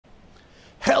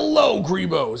Hello,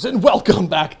 Grebos, and welcome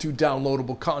back to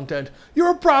downloadable content.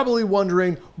 You're probably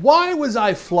wondering, why was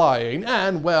I flying?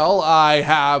 And, well, I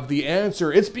have the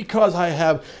answer. It's because I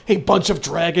have a bunch of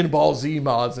Dragon Ball Z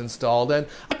mods installed, and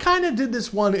I kind of did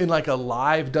this one in like a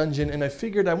live dungeon, and I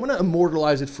figured I want to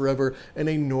immortalize it forever in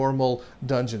a normal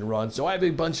dungeon run. So I have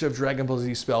a bunch of Dragon Ball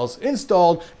Z spells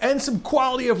installed, and some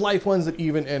quality of life ones that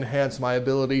even enhance my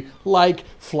ability, like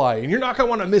flying. You're not going to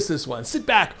want to miss this one. Sit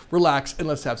back, relax, and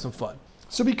let's have some fun.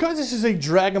 So because this is a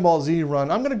Dragon Ball Z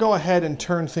run, I'm going to go ahead and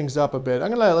turn things up a bit.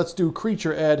 Let's do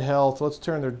creature add health. Let's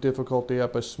turn their difficulty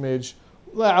up a smidge.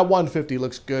 150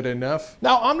 looks good enough.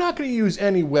 Now, I'm not going to use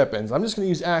any weapons. I'm just going to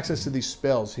use access to these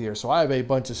spells here. So I have a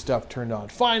bunch of stuff turned on.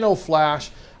 Final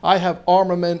Flash. I have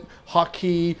Armament,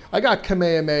 Haki, I got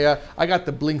Kamehameha, I got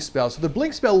the Blink spell. So the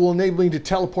Blink spell will enable me to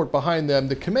teleport behind them.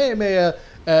 The Kamehameha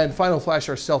and Final Flash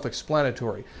are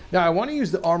self-explanatory. Now I want to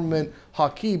use the Armament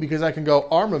Haki because I can go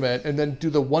Armament and then do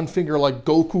the one finger like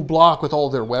Goku block with all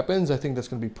their weapons. I think that's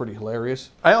going to be pretty hilarious.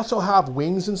 I also have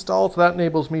wings installed, so that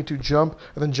enables me to jump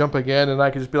and then jump again, and I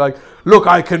can just be like, look,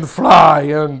 I can fly,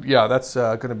 and yeah, that's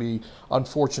going to be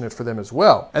unfortunate for them as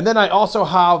well. And then I also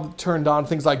have turned on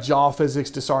things like jaw physics,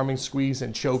 disarming, squeeze,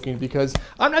 and choking, because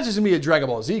I'm not just going to be a Dragon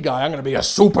Ball Z guy, I'm going to be a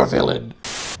super villain.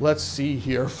 Let's see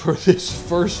here for this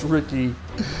first Ricky.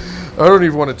 I don't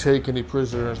even want to take any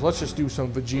prisoners. Let's just do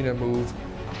some Vegeta move.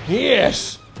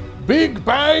 Yes! Big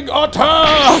Bang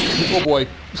Attack! Oh boy.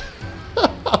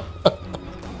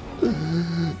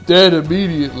 Dead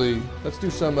immediately. Let's do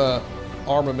some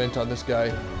armament on this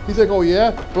guy. He's like, oh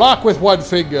yeah? Block with one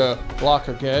finger. Block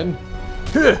again.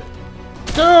 You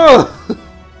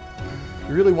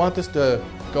really want this to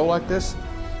go like this?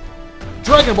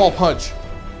 Dragon Ball Punch!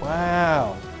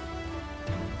 Wow.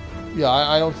 Yeah,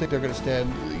 I don't think they're going to stand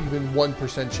even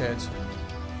 1% chance.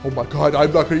 Oh my god,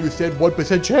 I'm not going to even stand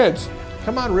 1% chance.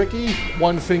 Come on, Ricky.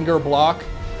 One finger block.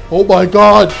 Oh my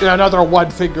god, another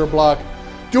one finger block.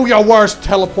 Do your worst,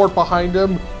 teleport behind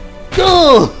him.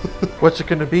 What's it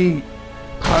going to be?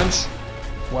 Punch?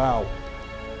 Wow.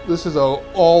 This is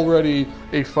already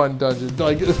a fun dungeon.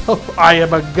 Like, I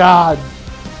am a god.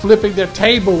 Flipping their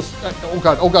tables. Oh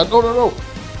god, no, no,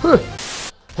 no.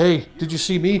 Hey, did you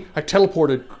see me? I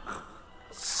teleported.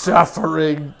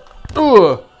 Suffering.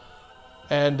 Ugh.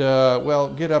 And, well,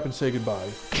 get up and say goodbye.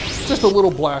 Just a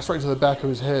little blast right to the back of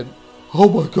his head. Oh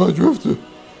my god, Drifter.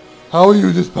 How are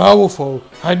you this powerful?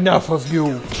 Enough of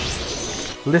you.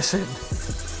 Listen.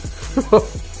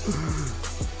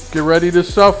 Get ready to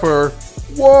suffer.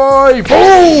 Why?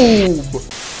 Boom!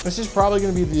 This is probably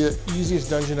going to be the easiest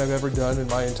dungeon I've ever done in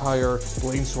my entire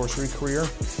Blade Sorcery career.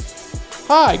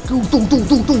 Hi!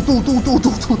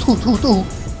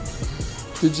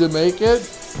 Did you make it?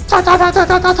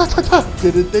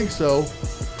 Didn't think so.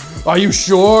 Are you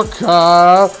sure?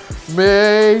 Oh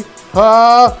wait!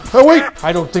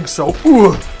 I don't think so.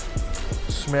 Ooh.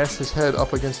 Smash his head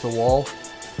up against the wall.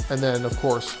 And then, of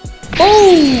course,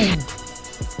 boom!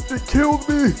 It killed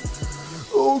me!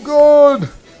 Oh god!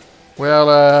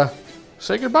 Well,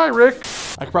 say goodbye, Rick.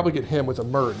 I could probably get him with a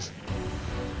merge.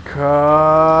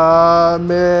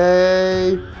 Kamehameha.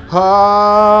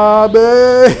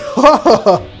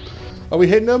 Are we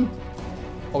hitting him?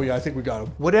 Oh yeah, I think we got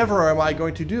him. Whatever am I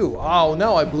going to do? Oh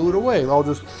no, I blew it away. I'll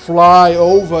just fly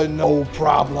over, no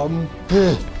problem.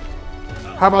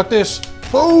 How about this?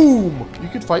 Boom! You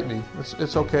can fight me.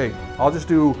 It's okay. I'll just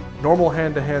do normal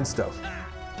hand-to-hand stuff.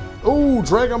 Oh,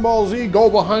 Dragon Ball Z, go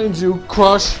behind you,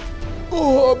 crush.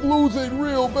 Oh, I'm losing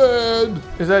real bad.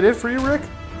 Is that it for you, Rick?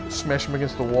 Smash him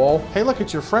against the wall. Hey, look,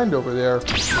 it's your friend over there.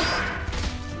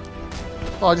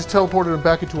 Oh, I just teleported him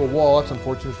back into a wall. That's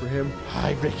unfortunate for him.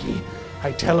 Hi, Ricky.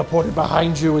 I teleported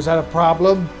behind you. Is that a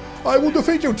problem? I will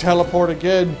defeat you. Teleport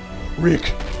again.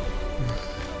 Rick.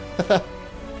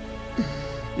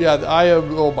 Yeah, I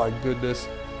am. Oh, my goodness.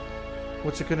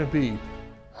 What's it going to be?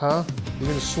 Huh? You're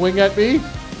going to swing at me?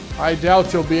 I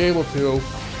doubt you'll be able to.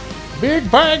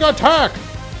 Big Bang Attack!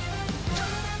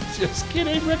 Just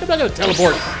kidding, Rick. I'm not going to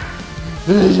teleport.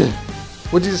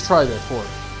 What'd you just try that for?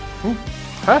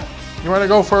 Huh? You want to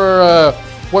go for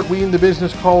what we in the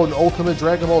business call an ultimate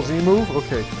Dragon Ball Z move?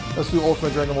 Okay, let's do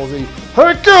ultimate Dragon Ball Z.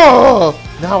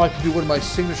 Now I can do one of my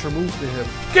signature moves to him.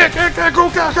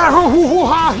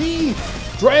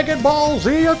 Dragon Ball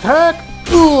Z attack!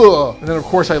 And then of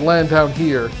course I land down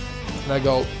here and I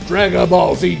go Dragon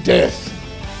Ball Z death.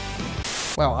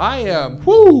 Well, I am,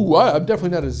 I'm definitely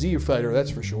not a Z fighter, that's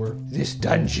for sure. This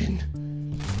dungeon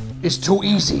is too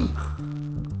easy.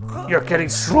 You're getting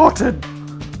slaughtered.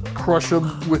 Crush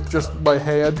him with just my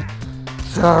hand.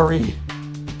 Sorry.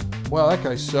 Well, that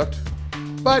guy sucked.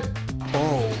 But,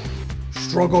 oh,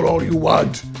 struggle all you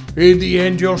want. In the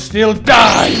end, you'll still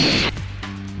die.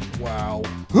 Wow.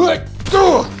 Do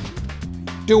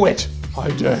it. I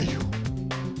dare you.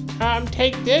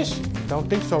 Take this. Don't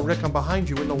think so, Rick. I'm behind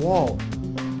you in the wall.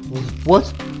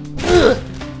 What?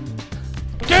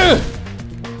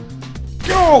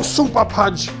 Go, super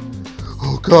punch.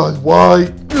 Oh, God,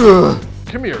 why?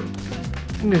 Come here.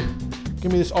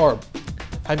 Give me this arm.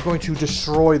 I'm going to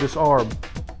destroy this arm.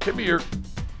 Come here.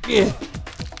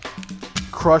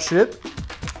 Crush it.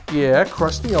 Yeah,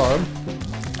 crush the arm.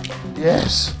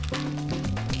 Yes.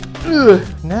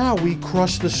 Now we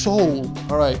crush the soul.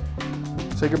 All right.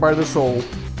 Say goodbye to the soul.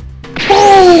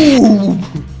 Boom!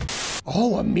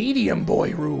 Oh, a medium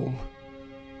boy room.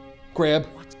 Grab.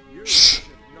 Shh.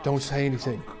 Don't say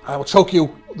anything. I will choke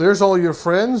you. There's all your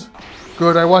friends.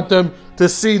 Good, I want them to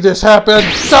see this happen.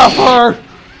 Suffer!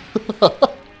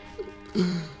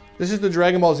 This is the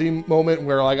Dragon Ball Z moment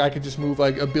where like I could just move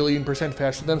like 1,000,000,000%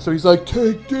 faster than them. So he's like,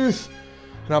 take this.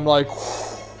 And I'm like,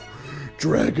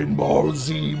 Dragon Ball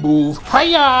Z move.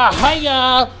 Hiya!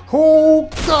 Hiya! Oh,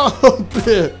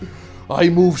 God! I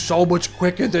move so much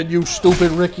quicker than you,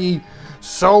 stupid Ricky.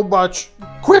 So much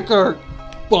quicker.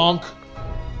 Bonk.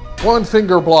 1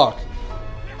 finger block.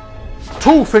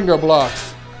 2 finger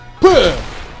blocks.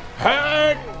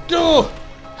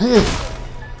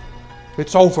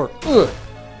 It's over.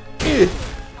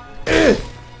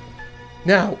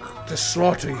 Now, to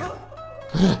slaughter you.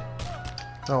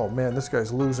 Oh man, this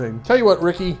guy's losing. Tell you what,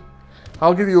 Ricky.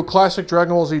 I'll give you a classic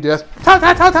Dragon Ball Z death.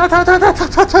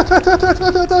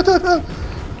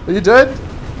 Are you dead?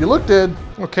 You look dead.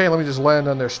 Okay, let me just land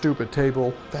on their stupid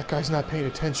table. That guy's not paying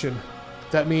attention.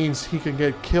 That means he can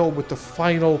get killed with the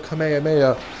final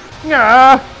Kamehameha.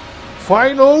 Yeah!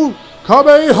 Final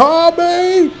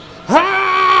Kamehameha!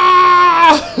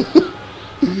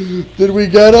 Did we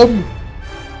get him?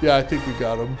 Yeah, I think we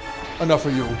got him. Enough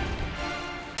of you.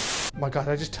 Oh my God,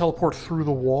 I just teleport through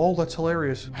the wall? That's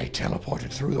hilarious. I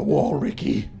teleported through the wall,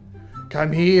 Ricky.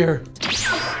 Come here.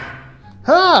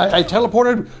 Hi, I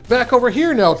teleported back over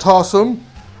here now, toss him.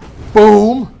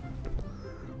 Boom.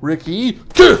 Ricky.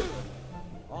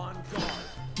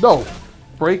 No,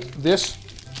 break this.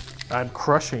 I'm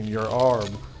crushing your arm.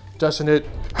 Doesn't it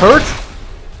hurt?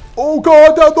 Oh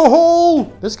God, down the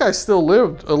hole! This guy still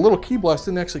lived. A little key blast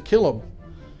didn't actually kill him.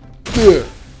 Ugh.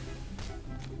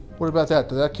 What about that?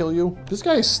 Did that kill you? This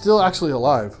guy is still actually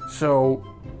alive. So,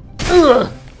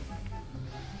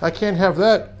 I can't have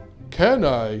that, can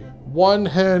I?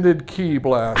 One-handed key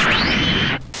blast.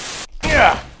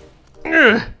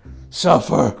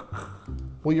 Suffer.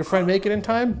 Will your friend make it in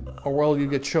time? Or will you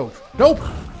get choked? Nope.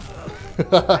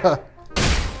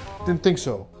 Didn't think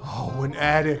so. Oh, an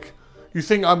attic. You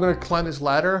think I'm gonna climb this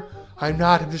ladder? I'm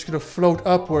not, I'm just gonna float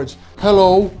upwards.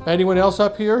 Hello, anyone else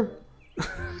up here?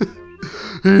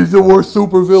 He's the worst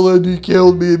supervillain, he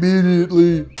killed me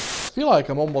immediately. I feel like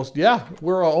I'm almost, yeah,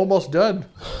 we're almost done.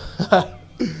 I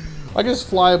can just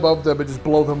fly above them and just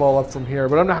blow them all up from here,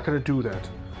 but I'm not gonna do that.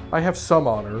 I have some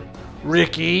honor.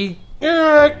 Ricky.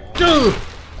 You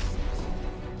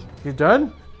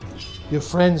done? Your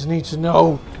friends need to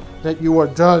know that you are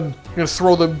done. I'm gonna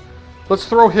throw them. Let's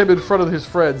throw him in front of his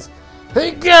friends.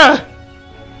 Hey, yeah!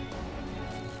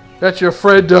 That's your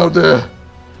friend down there.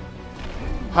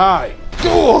 Hi.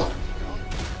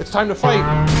 It's time to fight.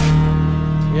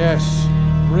 Yes.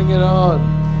 Bring it on.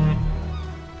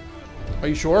 Are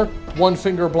you sure? 1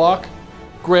 finger block.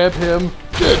 Grab him.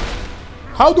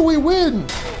 How do we win?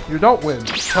 You don't win.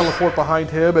 Teleport behind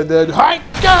him and then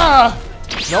hi-ya!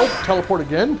 Nope. Teleport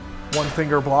again. 1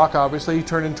 finger block, obviously. He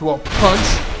turned into a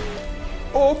punch.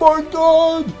 Oh my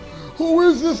God! Who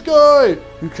is this guy?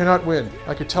 You cannot win.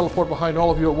 I could teleport behind all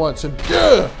of you at once and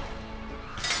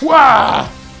wah!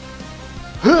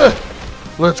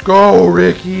 Let's go,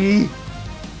 Ricky.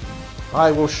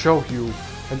 I will show you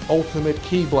an ultimate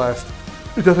key blast.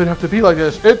 It doesn't have to be like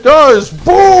this. It does!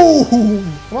 Boom!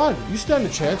 Come on, you stand a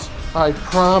chance. I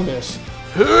promise.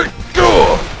 Is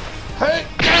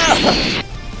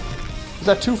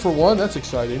that 2 for 1? That's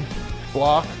exciting.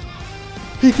 Block.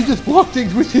 He can just block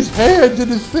things with his hands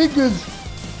and his fingers.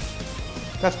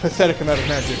 That's pathetic amount of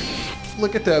magic.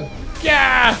 Look at them.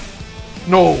 Yeah!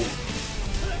 No.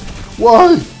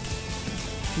 Why?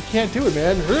 You can't do it,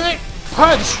 man.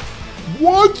 Punch!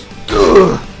 What?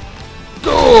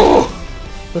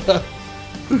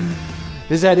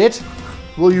 Is that it?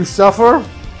 Will you suffer?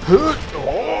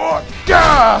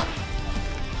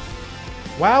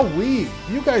 Wowee,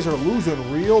 you guys are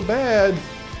losing real bad.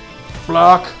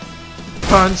 Block.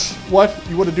 Punch. What?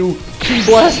 You want to do key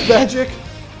blast magic?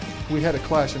 We had a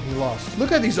clash and he lost.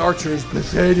 Look at these archers.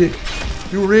 Pathetic.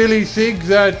 You really think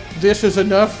that this is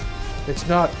enough? It's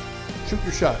not. Shoot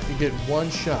your shot. You get one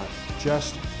shot.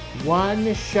 Just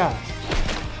one shot.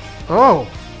 Oh,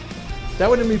 that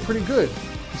would have been pretty good.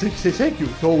 Thank you.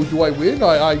 So do I win?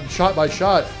 I shot my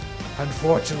shot.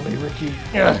 Unfortunately, Ricky.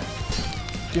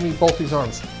 Give me both these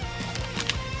arms.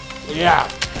 Yeah.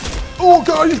 Oh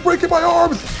God, he's breaking my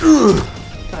arms. Ugh.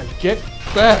 God, get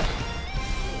back.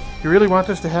 You really want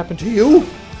this to happen to you?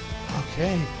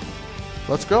 Okay.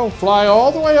 Let's go. Fly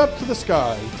all the way up to the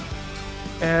sky.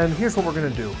 And here's what we're gonna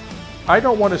do. I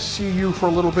don't want to see you for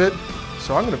a little bit,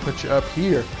 so I'm gonna put you up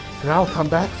here, and I'll come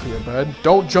back for you, bud.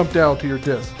 Don't jump down to your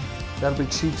death. That'll be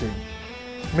cheating.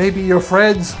 Maybe your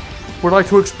friends would like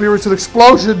to experience an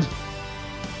explosion.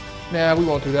 Nah, we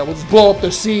won't do that. We'll just blow up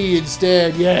the sea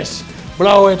instead. Yes,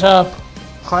 blow it up.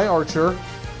 Hi, Archer.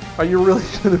 Are you really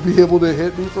gonna be able to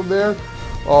hit me from there?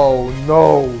 Oh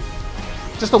no.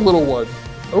 Just a little one.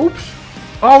 Oops.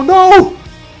 Oh no!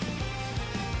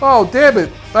 Oh, damn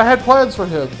it. I had plans for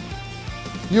him.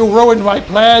 You ruined my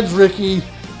plans, Ricky.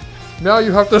 Now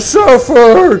you have to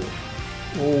suffer.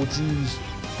 Oh, jeez.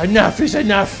 Enough is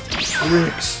enough,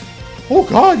 Ricks. Oh,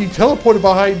 God, he teleported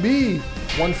behind me.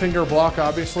 One finger block,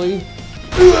 obviously.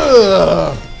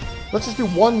 Ugh. Let's just do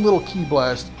one little key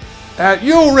blast. At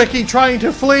you, Ricky, trying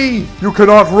to flee. You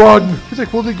cannot run. He's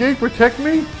like, will the gate protect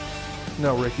me?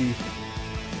 No, Ricky.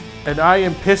 And I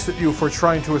am pissed at you for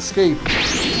trying to escape.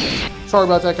 Sorry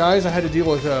about that, guys. I had to deal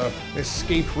with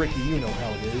escape Ricky. You know how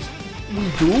it is. We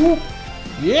do?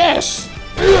 Yes!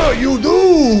 Yeah, you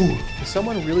do! Is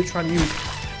someone really trying to use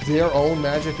their own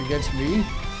magic against me?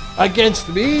 Against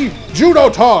me? Judo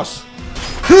toss!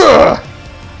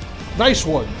 Nice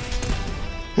one.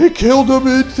 He killed him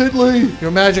instantly.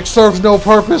 Your magic serves no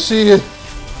purpose here.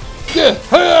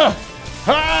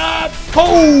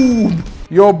 Boom!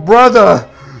 Your brother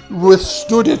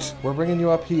withstood it. We're bringing you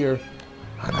up here.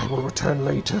 And I will return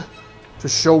later to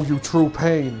show you true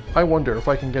pain. I wonder if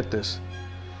I can get this.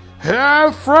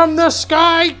 From the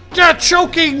sky,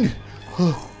 choking!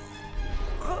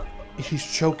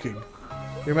 He's choking.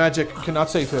 Your magic cannot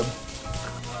save him.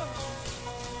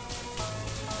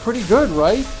 Pretty good,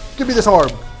 right? Give me this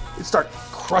arm. And start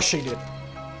crushing it.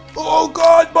 Oh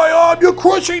God, my arm, you're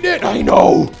crushing it! I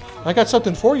know! I got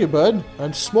something for you, bud.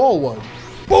 A small one.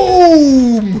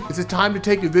 Boom! Is it time to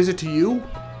take a visit to you?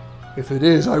 If it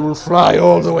is, I will fly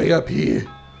all the way up here.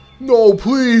 No,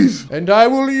 please. And I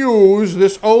will use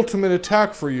this ultimate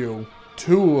attack for you.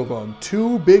 2 of them.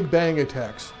 2 big bang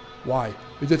attacks. Why?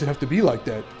 It doesn't have to be like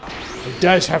that. It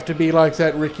does have to be like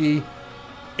that, Ricky.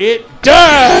 It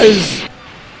does!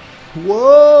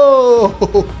 Whoa!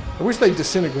 I wish they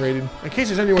disintegrated. In case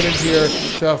there's anyone in here,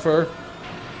 suffer.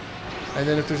 And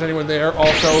then if there's anyone there,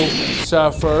 also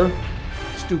suffer.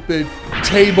 Stupid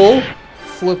table.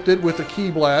 Flipped it with a key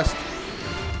blast.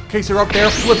 In case you're up there,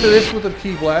 flipped this with a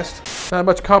key blast. Not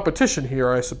much competition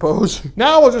here, I suppose.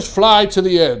 Now we'll just fly to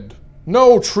the end.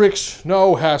 No tricks,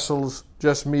 no hassles.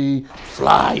 Just me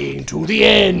flying to the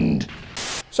end.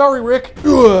 Sorry, Rick.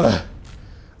 Ugh.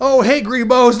 Oh, hey,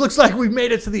 Greebos. Looks like we've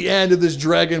made it to the end of this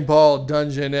Dragon Ball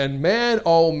dungeon. And man,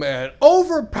 oh man,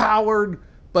 overpowered,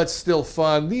 but still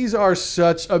fun. These are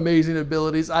such amazing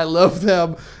abilities. I love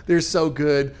them. They're so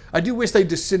good. I do wish they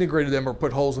disintegrated them or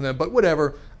put holes in them, but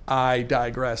whatever. I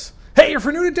digress. Hey, if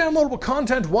you're new to downloadable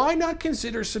content, why not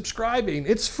consider subscribing?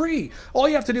 It's free. All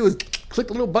you have to do is click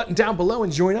the little button down below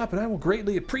and join up, and I will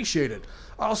greatly appreciate it.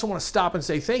 I also want to stop and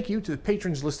say thank you to the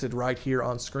patrons listed right here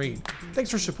on screen.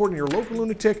 Thanks for supporting your local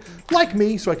lunatic like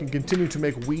me so I can continue to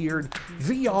make weird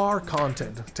VR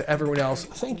content. To everyone else,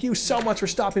 thank you so much for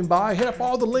stopping by. Hit up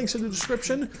all the links in the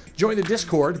description. Join the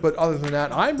Discord. But other than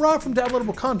that, I'm Rob from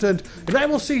Downloadable Content, and I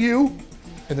will see you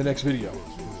in the next video.